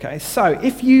Okay, so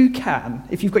if you've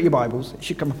got your Bibles, it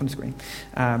should come up on the screen.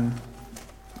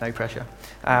 No pressure.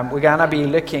 We're going to be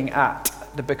looking at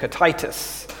the book of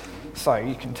Titus. So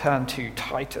you can turn to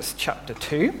Titus chapter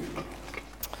 2.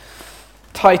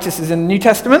 Titus is in the New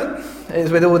Testament. It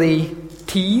is with all the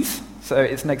T's, so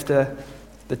it's next to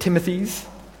the Timothys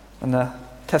and the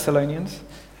Thessalonians.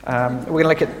 We're going to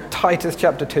look at Titus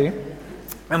chapter 2,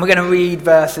 and we're going to read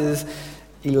verses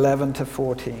 11 to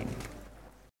 14.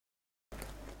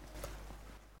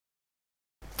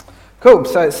 Cool,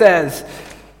 so it says,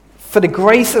 "For the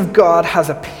grace of God has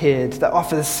appeared that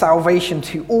offers salvation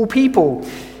to all people.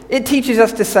 It teaches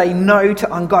us to say no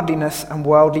to ungodliness and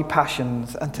worldly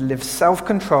passions and to live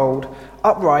self-controlled,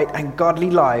 upright and godly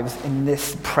lives in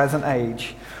this present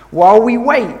age, while we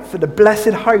wait for the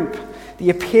blessed hope,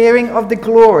 the appearing of the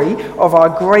glory of our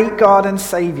great God and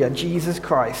Saviour, Jesus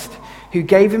Christ, who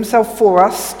gave himself for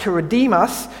us to redeem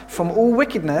us from all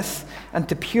wickedness and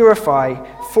to purify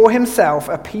for himself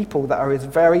a people that are his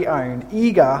very own,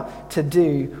 eager to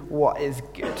do what is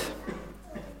good."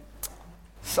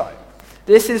 So,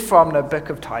 this is from the book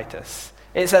of Titus.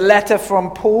 It's a letter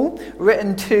from Paul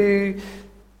written to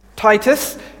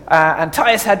Titus, and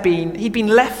Titus he'd been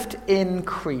left in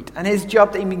Crete, and his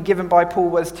job that he'd been given by Paul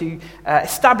was to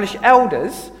establish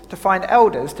elders, to find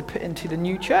elders to put into the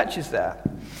new churches there.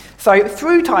 So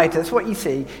through Titus, what you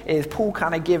see is Paul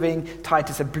kind of giving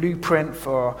Titus a blueprint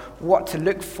for what to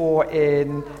look for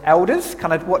in elders,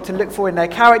 kind of what to look for in their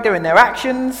character, in their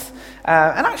actions.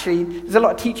 And actually, there's a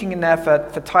lot of teaching in there for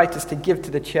Titus to give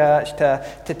to the church,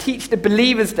 to teach the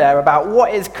believers there about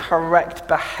what is correct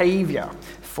behavior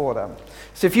for them.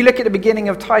 So if you look at the beginning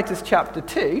of Titus chapter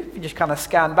 2, if you just kind of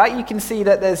scan back, you can see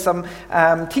that there's some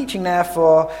teaching there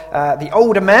for the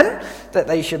older men, that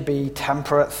they should be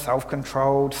temperate,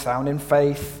 self-controlled, sound in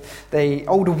faith. The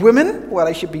older women, well,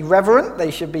 they should be reverent.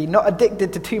 They should be not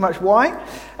addicted to too much wine.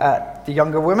 The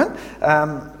younger women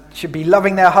should be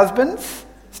loving their husbands,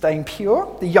 staying pure.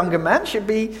 The younger men should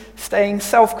be staying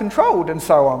self-controlled, and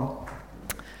so on.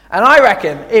 And I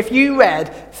reckon if you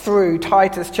read through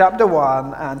Titus chapter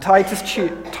 1 and Titus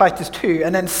 2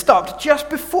 and then stopped just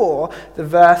before the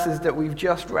verses that we've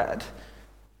just read,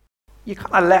 you're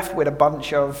kind of left with a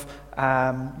bunch of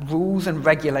rules and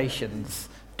regulations,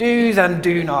 do's and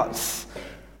do nots.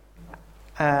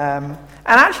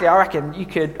 And actually, I reckon you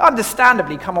could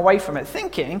understandably come away from it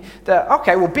thinking that,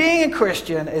 okay, well, being a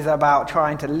Christian is about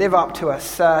trying to live up to a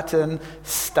certain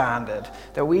standard,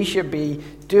 that we should be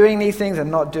doing these things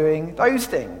and not doing those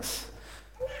things.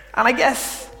 And I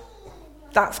guess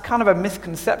that's kind of a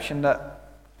misconception that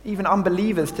even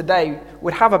unbelievers today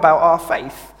would have about our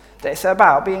faith, that it's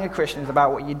about being a Christian is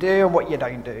about what you do and what you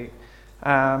don't do.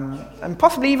 And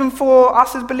possibly even for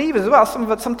us as believers as well.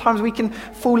 Sometimes we can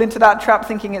fall into that trap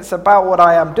thinking it's about what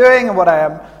I am doing and what I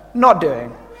am not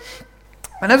doing.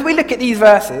 And as we look at these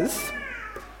verses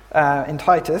in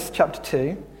Titus chapter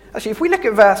 2, actually if we look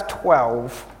at verse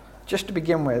 12, just to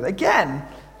begin with, again,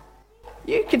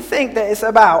 you could think that it's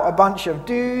about a bunch of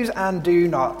do's and do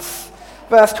nots.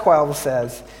 Verse 12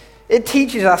 says, "It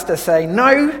teaches us to say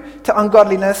no to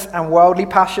ungodliness and worldly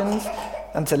passions,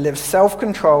 and to live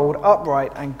self-controlled,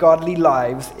 upright, and godly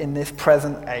lives in this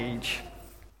present age."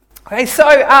 Okay, so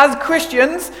as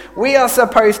Christians, we are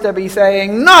supposed to be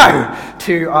saying no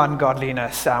to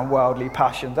ungodliness and worldly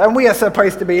passions. And we are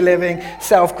supposed to be living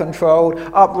self-controlled,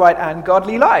 upright, and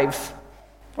godly lives.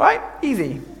 Right?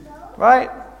 Easy. Right?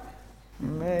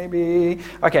 Maybe.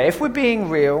 Okay, if we're being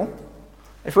real,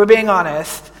 if we're being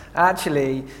honest,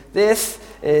 actually, this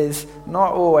is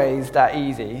not always that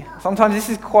easy. Sometimes this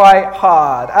is quite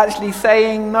hard. Actually,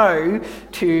 saying no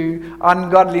to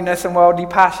ungodliness and worldly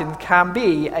passions can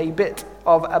be a bit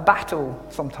of a battle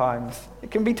sometimes. It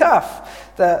can be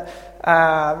tough. That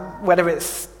whether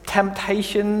it's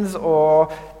temptations or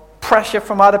pressure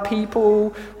from other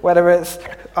people, whether it's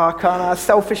our kind of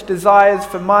selfish desires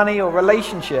for money or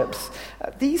relationships,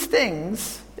 these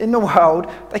things in the world,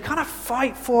 they kind of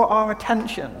fight for our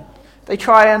attention. They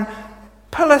try and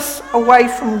pull us away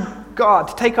from God,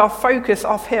 to take our focus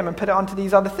off him and put it onto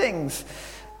these other things.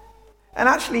 And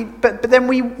actually, but then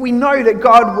we know that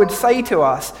God would say to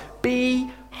us,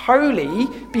 "Be holy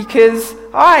because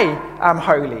I am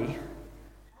holy."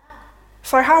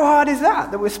 So how hard is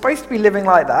that we're supposed to be living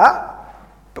like that,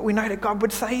 but we know that God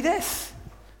would say this?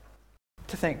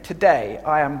 To think, today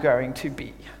I am going to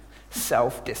be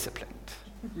self-disciplined.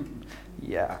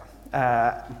 Yeah.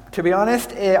 To be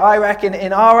honest, I reckon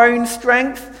in our own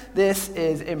strength, this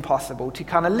is impossible. To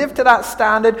kind of live to that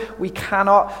standard, we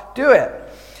cannot do it.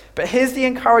 But here's the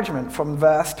encouragement from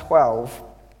verse 12.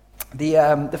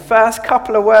 The first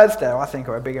couple of words there, I think,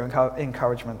 are a bigger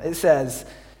encouragement. It says,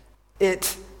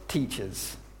 It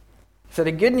teaches. So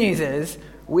the good news is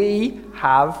we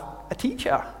have a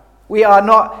teacher. We are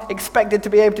not expected to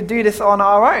be able to do this on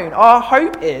our own. Our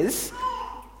hope is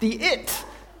the it.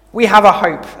 We have a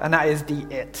hope, and that is the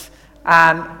it.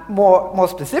 And more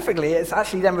specifically, it's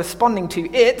actually then responding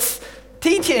to its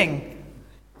teaching.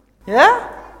 Yeah?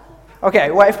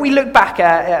 Okay, well, if we look back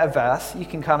at a verse, you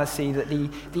can kind of see that the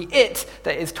it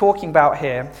that is talking about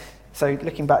here, so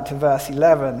looking back to verse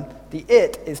 11, the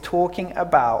it is talking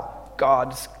about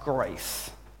God's grace.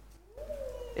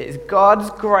 It is God's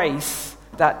grace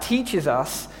that teaches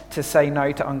us to say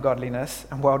no to ungodliness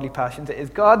and worldly passions. It is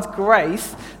God's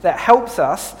grace that helps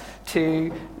us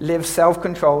to live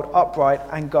self-controlled, upright,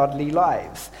 and godly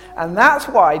lives. And that's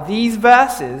why these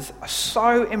verses are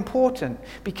so important,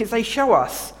 because they show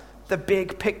us the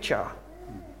big picture.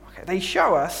 Okay, they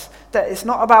show us that it's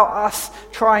not about us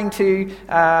trying to,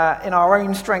 in our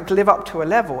own strength, live up to a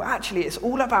level. Actually, it's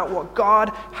all about what God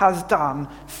has done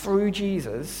through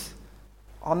Jesus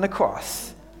on the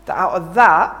cross, that out of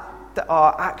that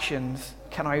our actions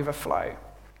can overflow.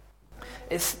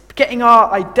 It's getting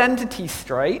our identity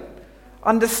straight,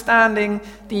 understanding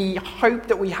the hope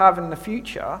that we have in the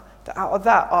future, that out of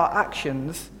that our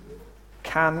actions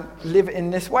can live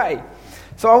in this way.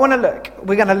 So we're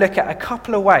going to look at a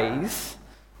couple of ways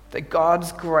that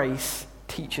God's grace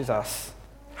teaches us,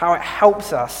 how it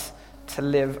helps us to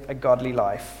live a godly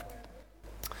life.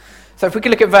 So if we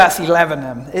could look at verse 11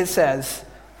 then, it says,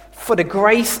 "For the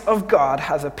grace of God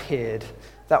has appeared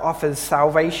that offers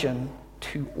salvation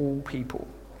to all people."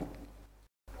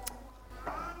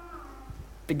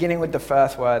 Beginning with the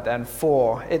first word then,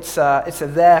 for. It's a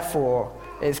therefore.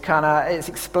 It's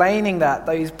explaining that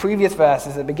those previous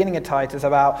verses at the beginning of Titus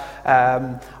about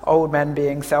old men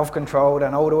being self-controlled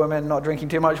and older women not drinking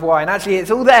too much wine. Actually, it's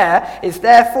all there. It's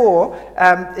therefore.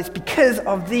 It's because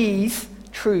of these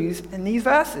truths in these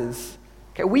verses.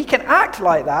 Okay, we can act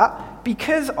like that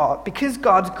because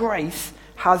God's grace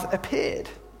has appeared.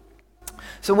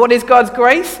 So what is God's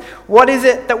grace? What is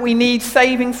it that we need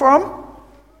saving from?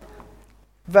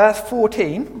 Verse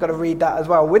 14, I've got to read that as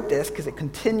well with this because it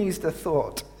continues the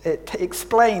thought. It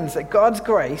explains that God's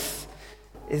grace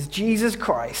is Jesus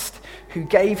Christ, who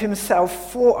gave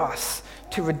himself for us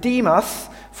to redeem us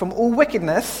from all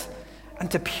wickedness and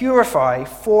to purify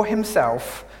for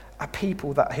himself a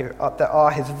people that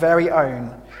are his very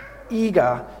own,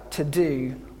 eager to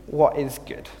do what is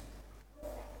good.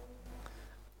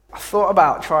 I thought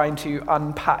about trying to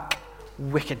unpack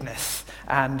wickedness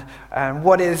and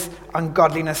what is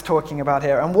ungodliness talking about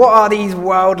here, and what are these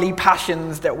worldly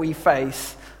passions that we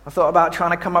face. I thought about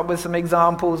trying to come up with some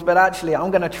examples, but actually I'm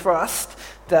going to trust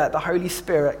that the Holy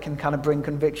Spirit can kind of bring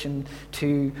conviction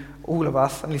to all of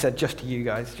us. At least just to you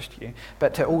guys, just to you,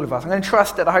 but to all of us. I'm going to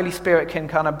trust that the Holy Spirit can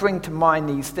kind of bring to mind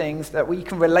these things, that we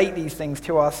can relate these things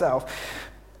to ourselves.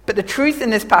 But the truth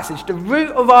in this passage, the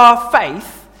root of our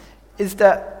faith, is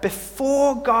that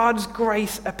before God's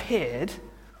grace appeared,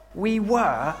 we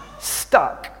were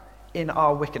stuck in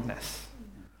our wickedness.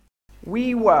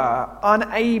 We were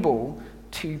unable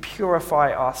to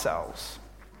purify ourselves.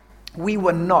 We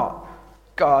were not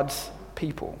God's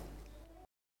people.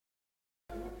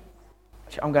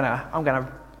 I'm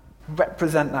gonna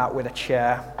represent that with a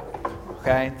chair.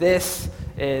 Okay, this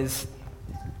is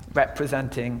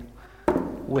representing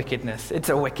wickedness. It's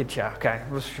a wicked chair. Okay,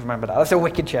 let's remember that. That's a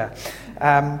wicked chair.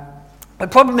 The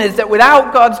problem is that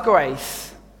without God's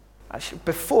grace, actually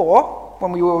before,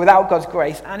 when we were without God's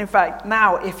grace, and in fact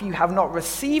now, if you have not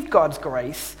received God's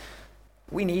grace,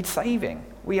 we need saving.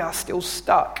 We are still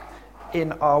stuck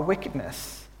in our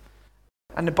wickedness.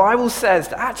 And the Bible says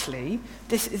that actually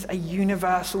this is a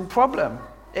universal problem.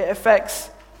 It affects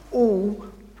all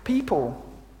people.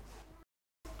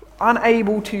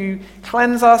 Unable to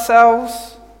cleanse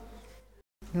ourselves,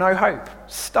 no hope,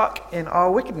 stuck in our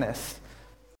wickedness.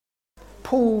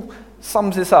 Paul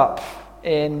sums this up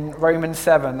in Romans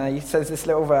 7. He says this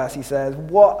little verse. He says,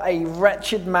 "What a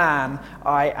wretched man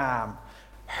I am.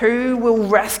 Who will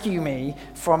rescue me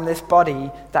from this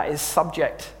body that is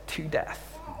subject to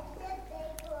death?"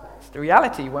 It's the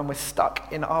reality when we're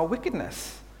stuck in our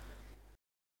wickedness.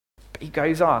 But he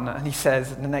goes on and he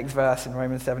says in the next verse in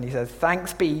Romans 7, he says,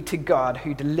 "Thanks be to God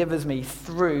who delivers me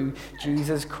through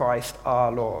Jesus Christ our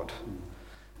Lord."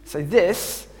 So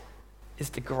this is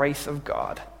the grace of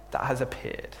God that has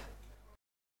appeared.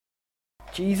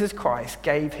 Jesus Christ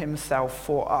gave himself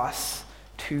for us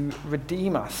to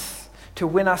redeem us, to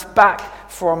win us back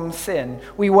from sin.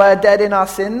 We were dead in our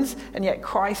sins, and yet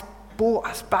Christ brought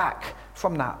us back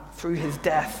from that through his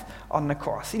death on the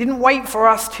cross. He didn't wait for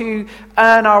us to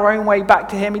earn our own way back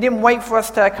to him. He didn't wait for us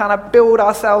to kind of build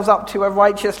ourselves up to a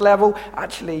righteous level.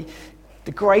 Actually,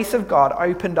 the grace of God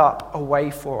opened up a way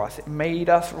for us. It made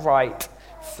us right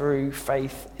through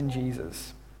faith in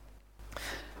Jesus.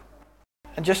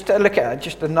 And just to look at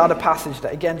just another passage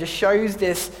that again just shows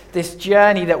this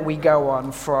journey that we go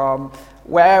on from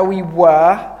where we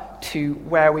were to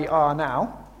where we are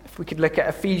now. If we could look at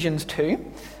Ephesians 2,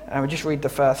 and we'll just read the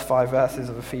first 5 verses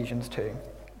of Ephesians 2.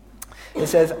 It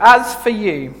says, as for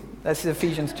you, this is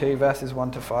Ephesians 2, verses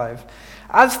 1 to 5.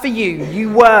 As for you,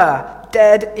 you were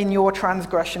dead in your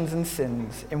transgressions and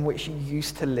sins in which you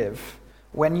used to live,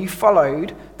 when you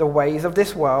followed the ways of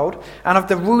this world and of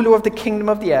the ruler of the kingdom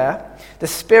of the air, the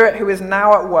spirit who is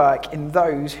now at work in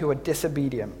those who are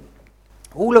disobedient.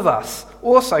 All of us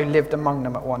also lived among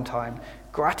them at one time,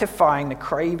 gratifying the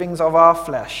cravings of our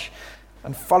flesh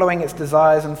and following its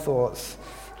desires and thoughts.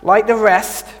 Like the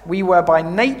rest, we were by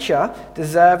nature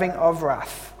deserving of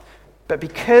wrath. But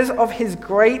because of his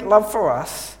great love for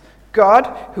us, God,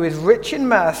 who is rich in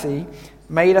mercy,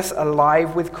 made us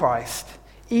alive with Christ,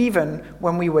 even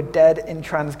when we were dead in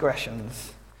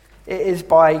transgressions. It is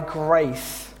by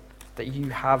grace that you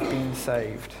have been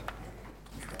saved.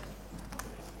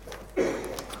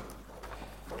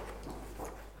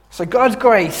 So God's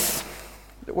grace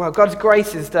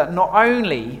is that not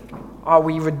only are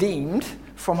we redeemed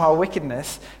from our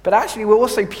wickedness, but actually we're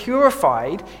also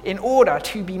purified in order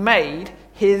to be made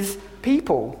his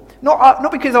people.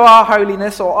 Not because of our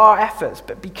holiness or our efforts,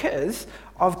 but because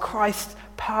of Christ's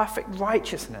perfect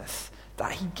righteousness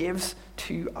that he gives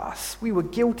to us. We were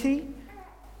guilty,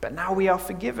 but now we are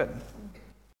forgiven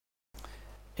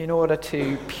in order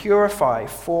to purify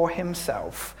for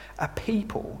himself a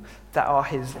people that are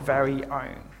his very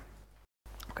own.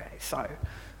 Okay, so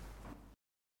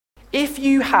if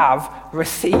you have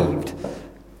received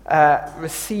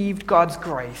God's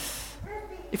grace,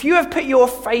 if you have put your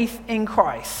faith in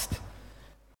Christ,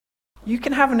 you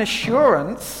can have an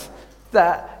assurance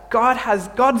that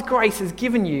God's grace has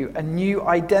given you a new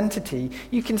identity.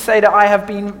 You can say that I have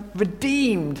been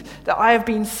redeemed, that I have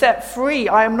been set free.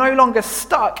 I am no longer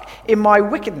stuck in my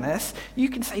wickedness. You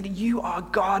can say that you are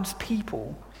God's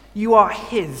people. You are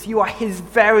his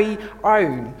very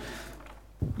own.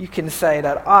 You can say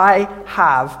that I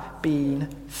have been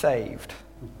saved.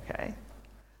 Okay?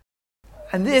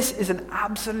 And this is an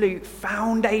absolute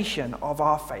foundation of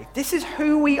our faith. This is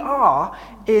who we are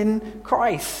in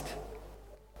Christ.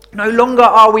 No longer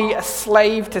are we a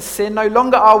slave to sin. No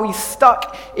longer are we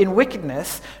stuck in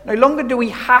wickedness. No longer do we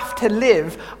have to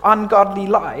live ungodly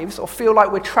lives or feel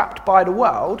like we're trapped by the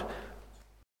world.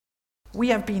 We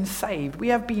have been saved. We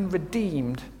have been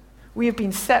redeemed. We have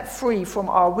been set free from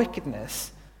our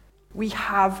wickedness. We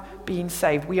have been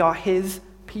saved. We are his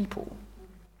people.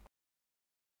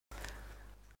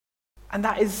 And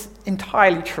that is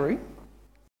entirely true.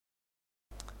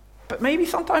 But maybe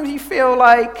sometimes you feel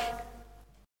like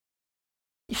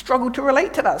you struggle to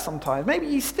relate to that sometimes. Maybe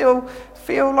you still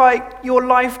feel like your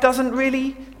life doesn't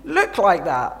really look like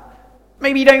that.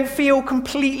 Maybe you don't feel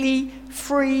completely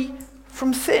free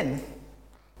from sin.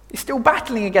 You're still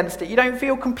battling against it. You don't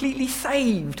feel completely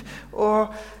saved.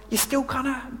 Or you're still kind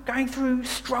of going through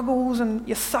struggles and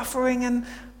you're suffering. And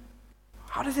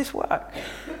how does this work?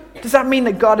 Does that mean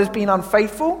that God has been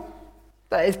unfaithful?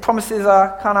 That his promises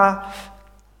are kind of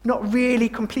not really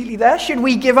completely there? Should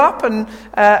we give up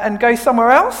and go somewhere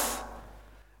else?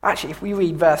 Actually, if we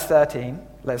read verse 13,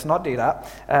 let's not do that.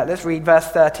 Let's read verse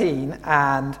 13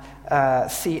 and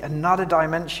see another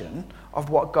dimension of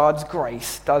what God's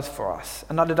grace does for us.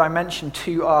 Another dimension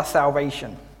to our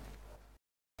salvation.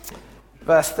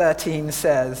 Verse 13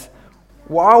 says,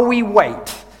 while we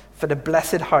wait for the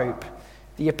blessed hope,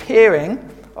 the appearing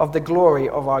of the glory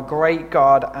of our great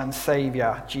God and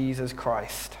Savior, Jesus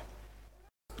Christ.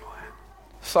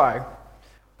 So,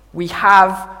 we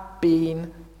have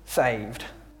been saved.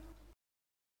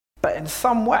 But in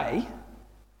some way,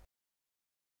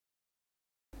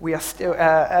 we are still,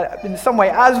 in some way,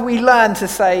 as we learn to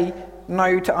say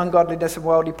no to ungodliness and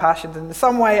worldly passions, and in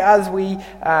some way, as we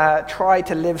try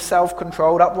to live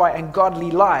self-controlled, upright, and godly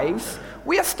lives,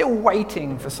 we are still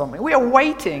waiting for something. We are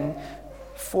waiting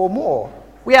for more.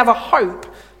 We have a hope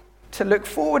to look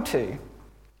forward to.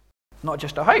 Not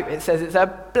just a hope, it says it's a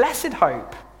blessed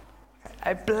hope.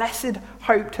 A blessed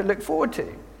hope to look forward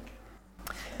to.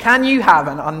 Can you have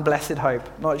an unblessed hope?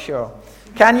 Not sure.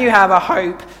 Can you have a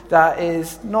hope that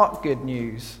is not good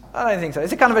news? I don't think so.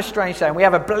 It's a kind of a strange saying. We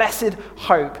have a blessed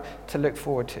hope to look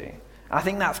forward to. And I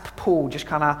think that's Paul just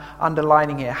kind of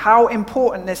underlining here how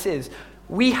important this is.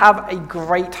 We have a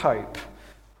great hope.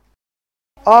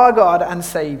 our God and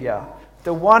Savior,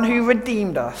 the one who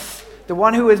redeemed us, the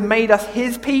one who has made us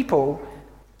his people,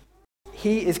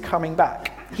 he is coming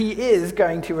back. He is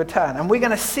going to return. And we're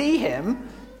going to see him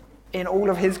in all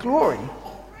of his glory.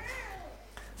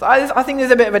 So I think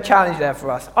there's a bit of a challenge there for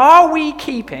us. Are we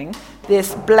keeping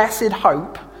this blessed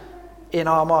hope in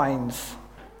our minds?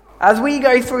 As we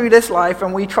go through this life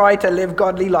and we try to live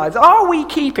godly lives, are we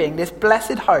keeping this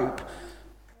blessed hope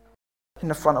in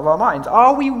the front of our minds?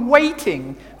 Are we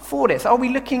waiting for this? Are we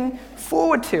looking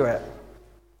forward to it?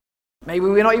 Maybe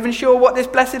we're not even sure what this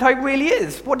blessed hope really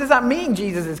is. What does that mean,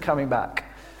 Jesus is coming back?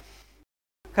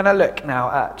 Can I look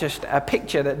now at just a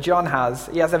picture that John has?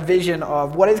 He has a vision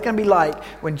of what it's going to be like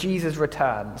when Jesus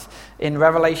returns. In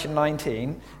Revelation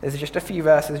 19, there's just a few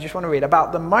verses I just want to read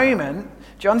about the moment.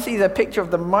 John sees a picture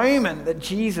of the moment that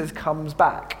Jesus comes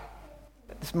back.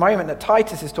 This moment that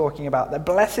Titus is talking about, the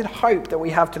blessed hope that we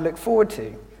have to look forward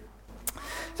to.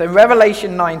 So in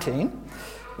Revelation 19,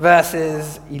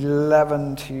 verses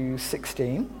 11 to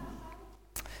 16,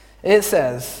 it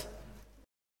says,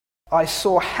 I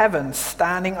saw heaven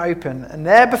standing open, and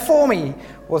there before me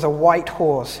was a white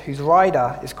horse whose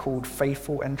rider is called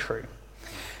Faithful and True.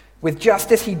 With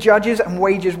justice he judges and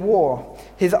wages war.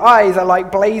 His eyes are like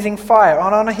blazing fire,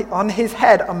 and on his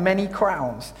head are many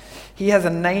crowns. He has a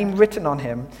name written on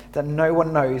him that no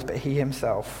one knows but he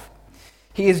himself.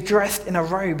 He is dressed in a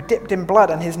robe dipped in blood,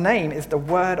 and his name is the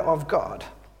Word of God.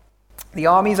 The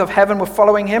armies of heaven were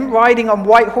following him, riding on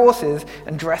white horses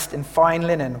and dressed in fine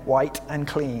linen, white and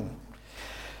clean.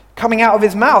 Coming out of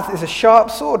his mouth is a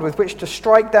sharp sword with which to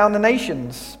strike down the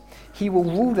nations. He will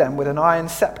rule them with an iron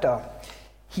scepter.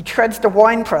 He treads the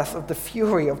winepress of the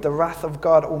fury of the wrath of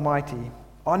God Almighty.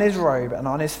 On his robe and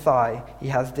on his thigh he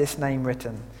has this name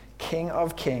written, King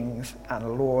of Kings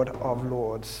and Lord of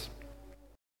Lords.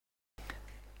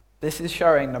 This is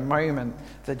showing the moment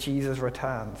that Jesus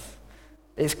returns.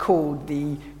 It's called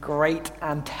the great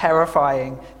and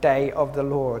terrifying day of the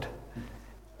Lord.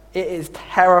 It is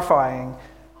terrifying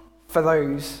for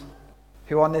those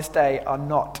who on this day are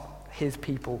not his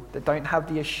people, that don't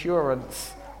have the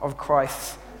assurance of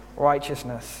Christ's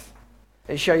righteousness.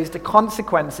 It shows the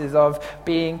consequences of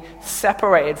being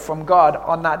separated from God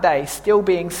on that day, still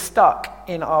being stuck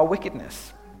in our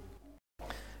wickedness.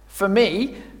 For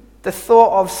me, the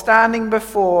thought of standing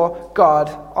before God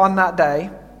on that day,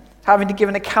 having to give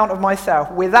an account of myself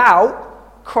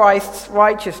without Christ's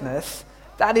righteousness,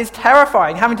 that is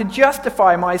terrifying. Having to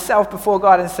justify myself before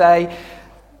God and say,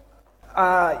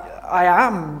 I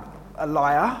am a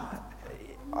liar.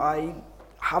 I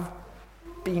have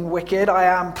been wicked. I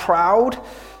am proud.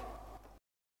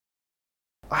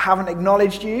 I haven't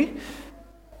acknowledged you.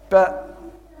 But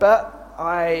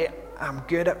I am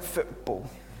good at football.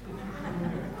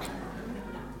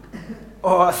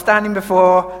 Or standing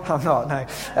before, I'm not,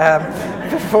 no.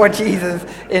 Before Jesus,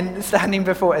 standing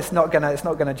before, it's not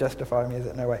gonna justify me, is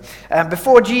it? No way.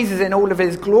 Before Jesus in all of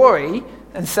his glory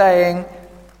and saying,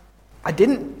 I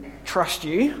didn't trust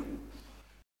you.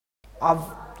 I've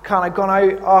kind of gone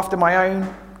out after my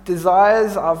own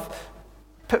desires. I've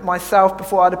put myself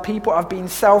before other people. I've been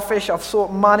selfish. I've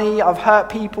sought money. I've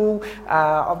hurt people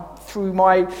through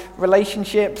my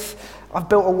relationships. I've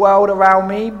built a world around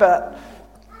me, but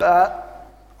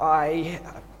I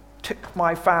took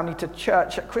my family to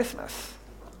church at Christmas.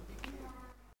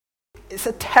 It's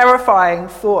a terrifying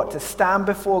thought to stand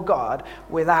before God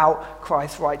without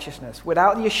Christ's righteousness,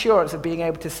 without the assurance of being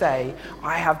able to say,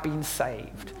 I have been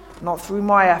saved. Not through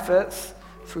my efforts,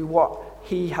 through what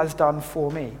he has done for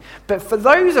me. But for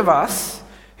those of us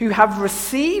who have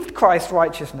received Christ's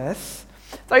righteousness,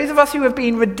 those of us who have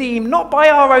been redeemed not by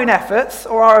our own efforts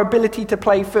or our ability to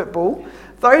play football,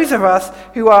 those of us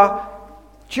who are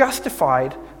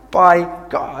justified by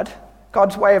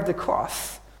God's way of the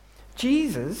cross,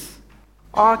 Jesus,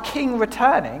 our King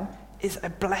returning, is a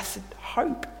blessed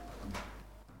hope.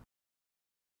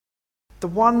 The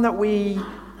one that we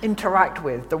interact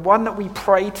with, the one that we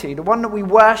pray to, the one that we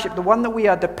worship, the one that we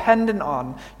are dependent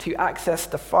on to access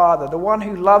the Father, the one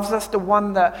who loves us, the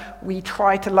one that we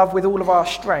try to love with all of our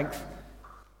strength,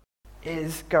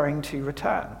 is going to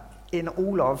return in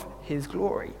all of his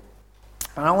glory.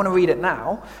 And I want to read it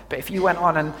now, but if you went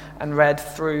on and read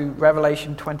through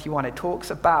Revelation 21, it talks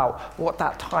about what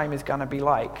that time is going to be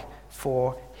like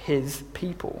for his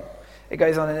people. It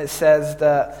goes on and it says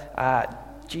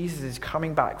that Jesus is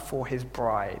coming back for his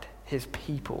bride, his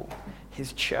people,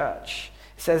 his church.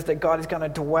 It says that God is going to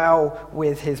dwell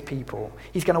with his people.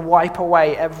 He's going to wipe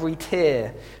away every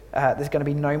tear. There's going to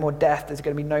be no more death. There's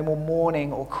going to be no more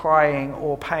mourning or crying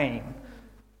or pain.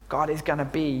 God is going to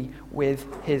be with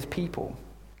his people.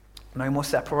 No more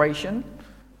separation.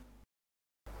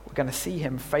 We're going to see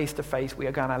him face to face. We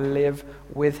are going to live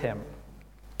with him.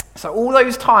 So all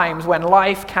those times when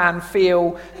life can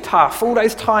feel tough, all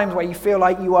those times where you feel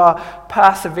like you are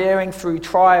persevering through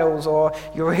trials, or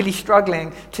you're really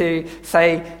struggling to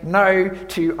say no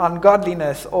to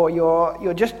ungodliness, or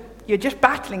you're just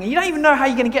battling and you don't even know how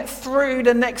you're going to get through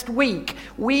the next week,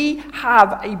 we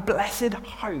have a blessed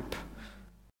hope.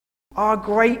 Our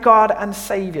great God and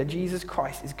Savior, Jesus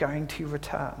Christ, is going to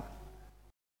return.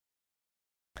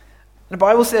 The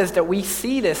Bible says that we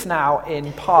see this now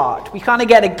in part. We kind of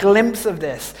get a glimpse of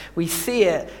this. We see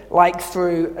it like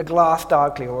through a glass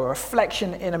darkly, or a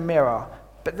reflection in a mirror.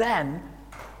 But then,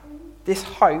 this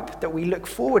hope that we look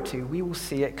forward to, we will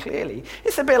see it clearly.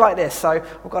 It's a bit like this. So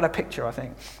I've got a picture, I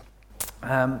think.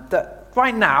 That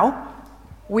right now,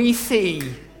 we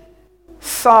see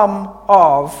some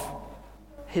of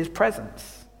his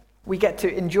presence. We get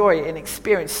to enjoy and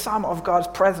experience some of God's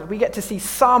presence. We get to see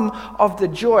some of the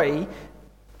joy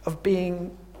of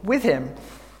being with him.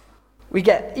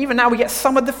 Even now we get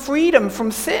some of the freedom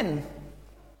from sin.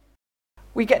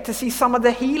 We get to see some of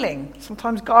the healing.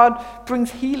 Sometimes God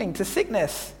brings healing to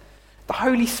sickness. The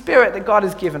Holy Spirit that God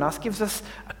has given us gives us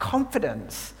a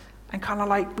confidence, and kind of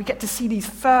like we get to see these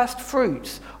first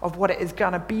fruits of what it is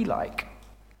going to be like.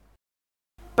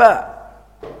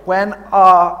 But when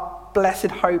our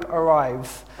blessed hope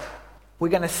arrives, we're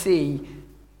going to see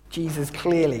Jesus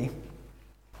clearly.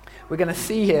 We're going to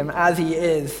see him as he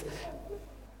is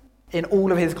in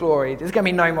all of his glory. There's going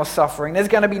to be no more suffering. There's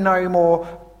going to be no more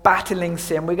battling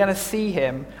sin. We're going to see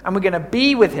him, and we're going to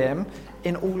be with him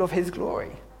in all of his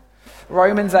glory.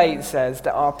 Romans 8 says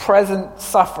that our present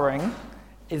suffering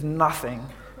is nothing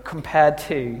compared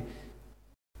to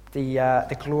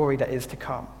the glory that is to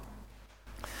come.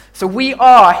 So we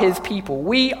are his people.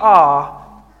 We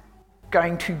are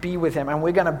going to be with him, and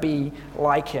we're going to be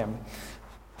like him.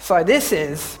 So this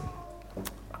is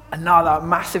another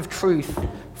massive truth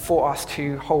for us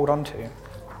to hold on to.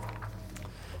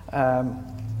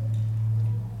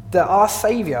 That our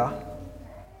Savior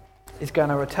is going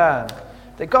to return.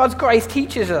 That God's grace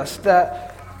teaches us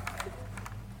that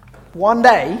one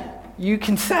day you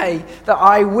can say that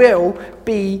I will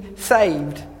be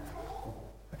saved.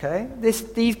 Okay?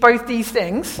 Both these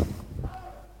things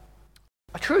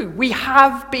are true. We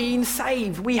have been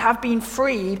saved. We have been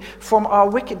freed from our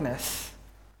wickedness.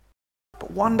 But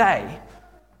one day,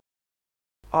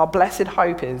 our blessed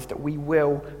hope is that we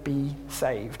will be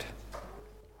saved.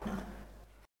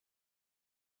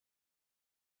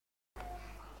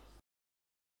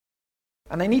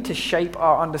 And they need to shape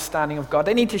our understanding of God.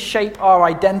 They need to shape our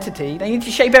identity. They need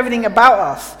to shape everything about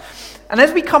us. And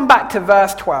as we come back to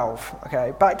verse 12,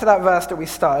 okay, back to that verse that we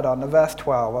started on, the verse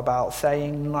 12, about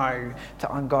saying no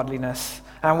to ungodliness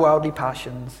and worldly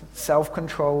passions,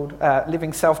 self-controlled,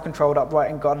 living self-controlled,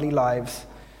 upright and godly lives.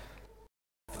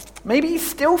 Maybe you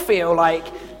still feel like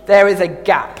there is a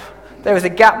gap. There is a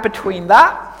gap between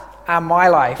that and my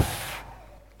life.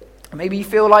 Maybe you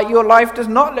feel like your life does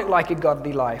not look like a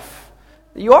godly life.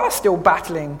 You are still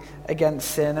battling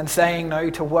against sin and saying no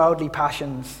to worldly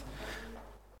passions.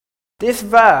 This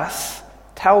verse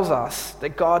tells us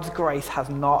that God's grace has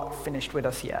not finished with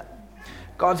us yet.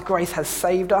 God's grace has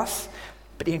saved us,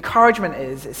 but the encouragement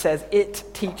is, it says it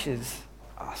teaches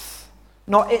us.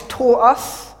 Not it taught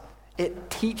us, it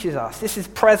teaches us. This is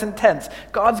present tense.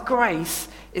 God's grace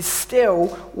is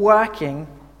still working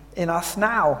in us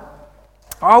now.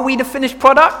 Are we the finished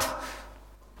product?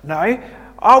 No.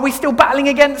 Are we still battling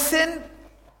against sin?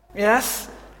 Yes.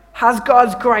 Has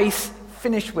God's grace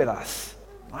finished with us?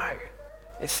 No.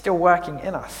 It's still working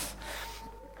in us.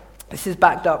 This is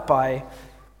backed up by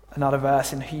another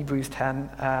verse in Hebrews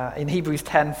 10. In Hebrews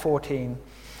 10:14,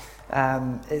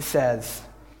 it says,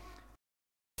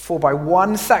 "For by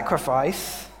one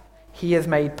sacrifice he has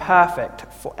made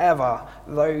perfect forever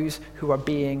those who are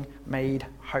being made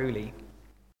holy."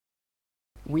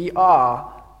 We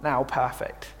are now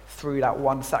perfect through that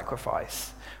one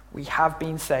sacrifice. We have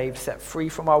been saved, set free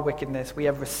from our wickedness. We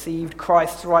have received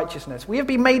Christ's righteousness. We have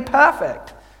been made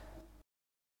perfect.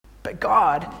 But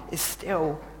God is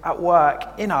still at work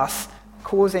in us,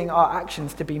 causing our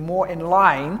actions to be more in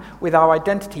line with our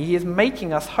identity. He is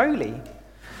making us holy.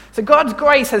 So God's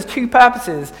grace has two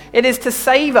purposes. It is to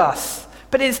save us,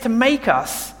 but it is to make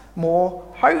us more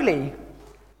holy.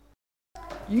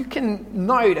 You can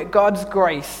know that God's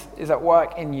grace is at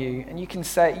work in you, and you can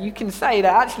say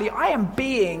that actually I am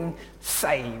being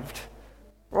saved.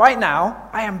 Right now,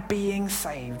 I am being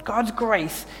saved. God's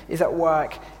grace is at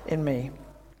work in me.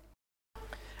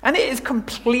 And it is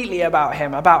completely about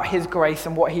him, about his grace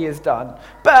and what he has done.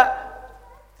 But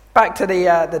back to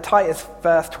the Titus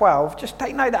verse 12, just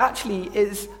take note that actually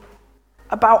is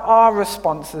about our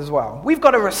response as well. We've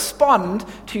got to respond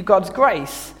to God's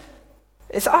grace.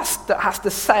 It's us that has to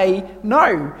say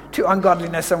no to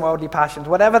ungodliness and worldly passions.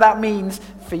 Whatever that means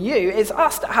for you, it's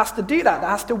us that has to do that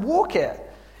has to walk it.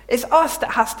 It's us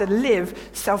that has to live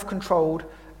self-controlled,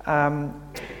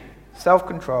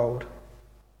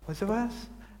 what's the verse?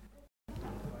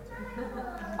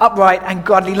 Upright and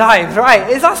godly lives, right?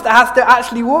 It's us that has to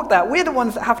actually walk that. We're the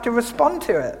ones that have to respond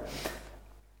to it.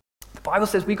 The Bible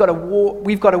says we've got to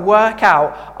work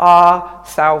out our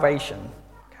salvation.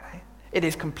 Okay? It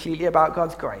is completely about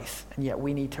God's grace, and yet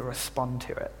we need to respond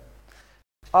to it.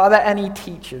 Are there any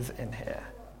teachers in here?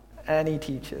 Any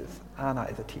teachers? Anna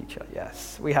is a teacher,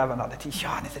 yes. We have another teacher.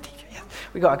 Sean is a teacher, yes.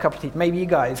 We got a couple of teachers. Maybe you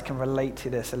guys can relate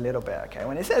to this a little bit, okay?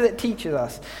 When it says it teaches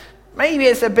us, maybe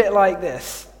it's a bit like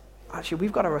this. Actually,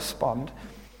 we've got to respond.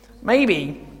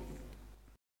 Maybe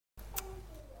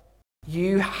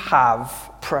you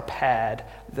have prepared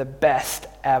the best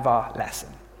ever lesson.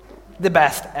 The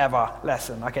best ever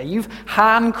lesson. Okay, you've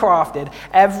handcrafted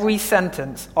every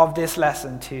sentence of this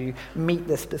lesson to meet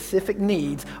the specific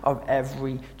needs of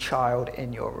every child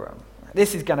in your room.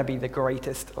 This is going to be the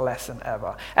greatest lesson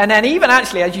ever. And then even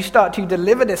actually, as you start to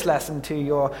deliver this lesson to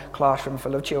your classroom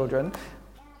full of children,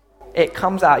 it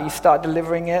comes out, you start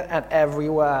delivering it, and every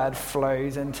word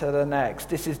flows into the next.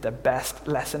 This is the best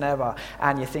lesson ever.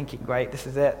 And you're thinking, great, this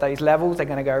is it. Those levels, they're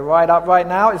going to go right up right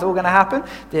now. It's all going to happen.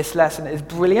 This lesson is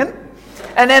brilliant.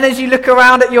 And then as you look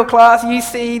around at your class, you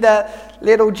see that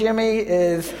little Jimmy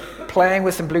is playing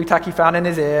with some blue tack he found in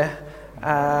his ear.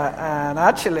 And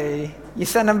actually, you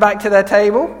send them back to their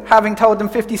table, having told them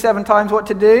 57 times what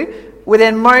to do.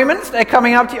 Within moments, they're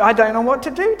coming up to you, I don't know what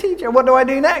to do, teacher. What do I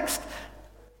do next?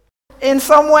 In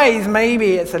some ways,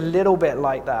 maybe it's a little bit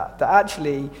like that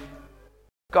actually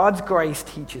God's grace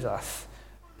teaches us,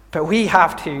 but we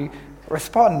have to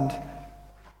respond.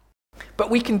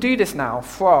 But we can do this now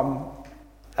from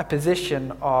a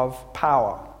position of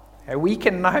power. We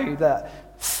can know that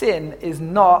sin is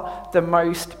not the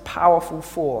most powerful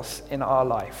force in our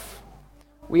life.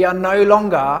 We are no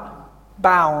longer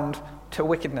bound to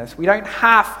wickedness. We don't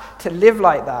have to live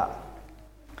like that.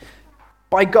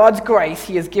 By God's grace,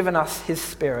 he has given us his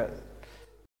Spirit.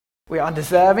 We are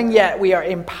undeserving, yet we are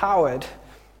empowered.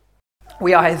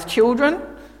 We are his children.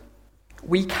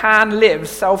 We can live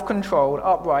self-controlled,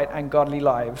 upright, and godly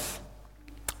lives,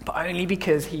 but only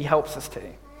because he helps us to.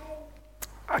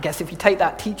 I guess if you take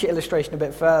that teacher illustration a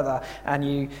bit further and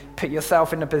you put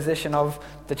yourself in the position of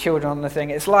the children on the thing,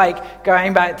 it's like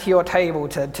going back to your table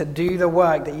to do the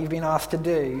work that you've been asked to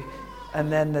do, and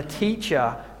then the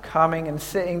teacher coming and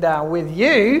sitting down with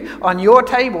you on your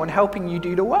table and helping you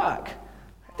do the work.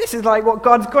 This is like what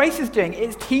God's grace is doing.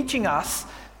 It's teaching us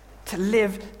to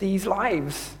live these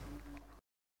lives.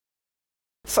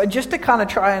 So just to kind of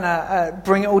try and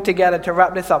bring it all together to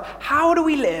wrap this up, how do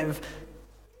we live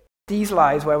these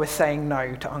lives where we're saying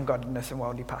no to ungodliness and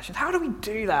worldly passions? How do we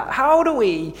do that? How do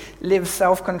we live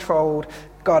self-controlled,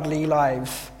 godly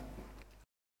lives?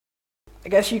 I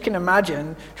guess you can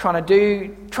imagine trying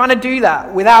to do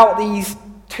that without these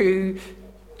two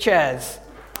chairs.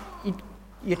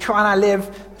 You're trying to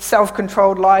live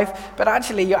self-controlled life, but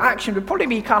actually your action would probably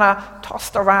be kind of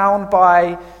tossed around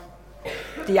by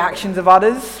the actions of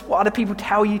others, what other people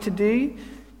tell you to do,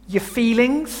 your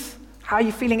feelings, how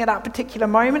you're feeling at that particular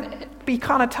moment. It'd be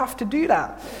kind of tough to do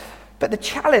that. But the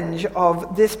challenge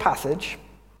of this passage,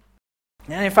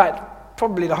 and in fact,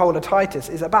 probably the whole of Titus,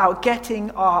 is about getting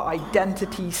our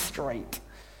identity straight.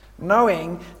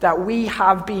 Knowing that we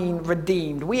have been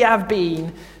redeemed. We have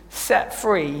been set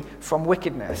free from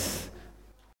wickedness.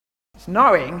 It's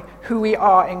knowing who we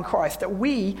are in Christ. That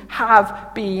we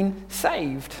have been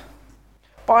saved.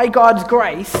 By God's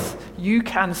grace, you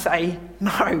can say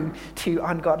no to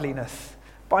ungodliness.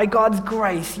 By God's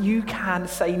grace, you can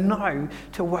say no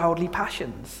to worldly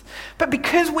passions. But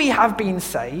because we have been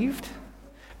saved,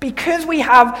 because we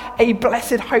have a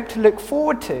blessed hope to look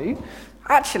forward to,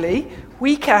 actually,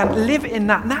 we can live in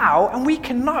that now, and we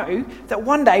can know that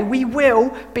one day we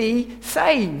will be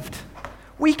saved.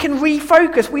 We can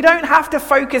refocus. We don't have to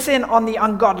focus in on the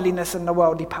ungodliness and the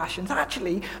worldly passions.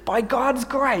 Actually, by God's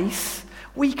grace,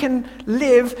 we can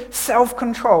live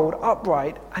self-controlled,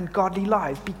 upright, and godly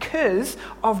lives because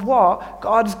of what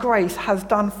God's grace has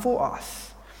done for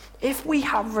us. If we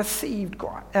have received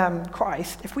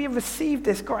Christ, if we have received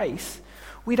this grace,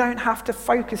 we don't have to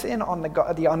focus in on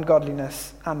the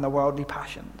ungodliness and the worldly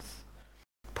passions.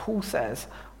 Paul says,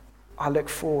 I look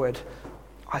forward,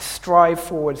 I strive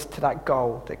forwards to that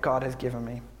goal that God has given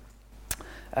me,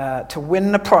 to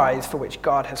win the prize for which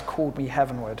God has called me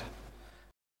heavenward.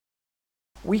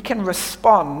 we can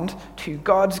respond to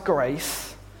God's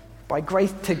grace,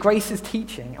 to Grace's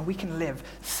teaching, and we can live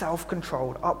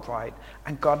self-controlled, upright,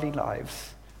 and godly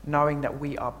lives, knowing that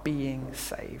we are being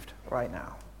saved right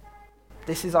now.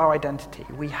 This is our identity.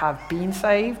 We have been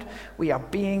saved. We are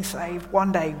being saved.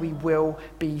 One day we will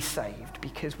be saved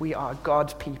because we are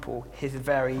God's people, his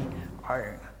very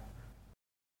own.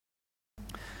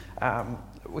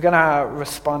 We're going to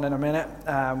respond in a minute.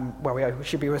 We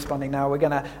should be responding now. We're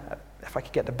going to, if I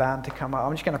could get the band to come up,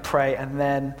 I'm just going to pray, and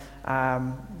then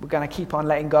we're going to keep on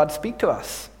letting God speak to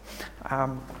us.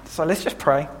 So let's just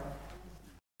pray.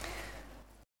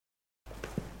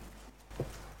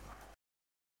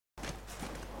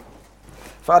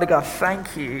 Father God,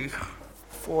 thank you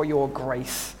for your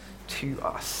grace to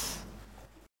us.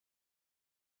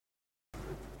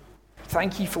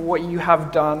 Thank you for what you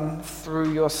have done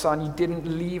through your Son. You didn't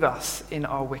leave us in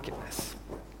our wickedness,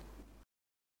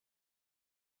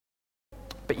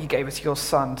 but you gave us your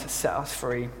Son to set us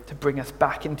free, to bring us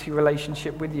back into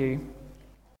relationship with you,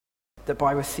 that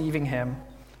by receiving him,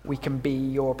 we can be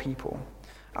your people.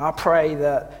 I pray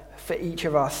that for each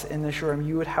of us in this room,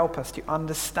 you would help us to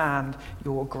understand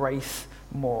your grace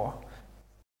more.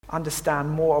 Understand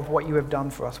more of what you have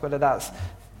done for us, whether that's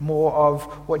more of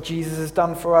what Jesus has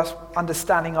done for us,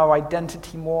 understanding our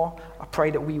identity more. I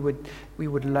pray that we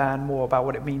would learn more about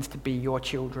what it means to be your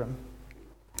children.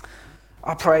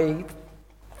 I pray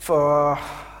for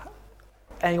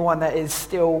anyone that is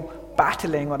still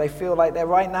battling, or they feel like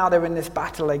they're in this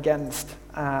battle against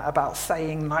about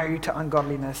saying no to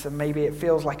ungodliness, and maybe it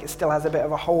feels like it still has a bit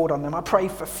of a hold on them. I pray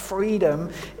for freedom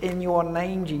in your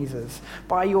name, Jesus,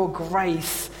 by your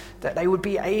grace, that they would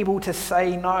be able to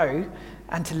say no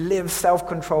and to live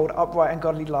self-controlled, upright, and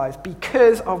godly lives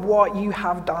because of what you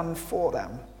have done for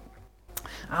them.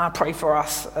 And I pray for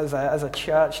us as a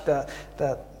church that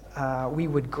we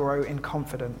would grow in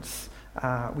confidence.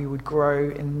 We would grow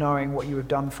in knowing what you have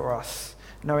done for us,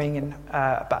 knowing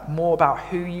more about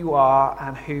who you are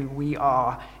and who we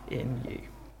are in you.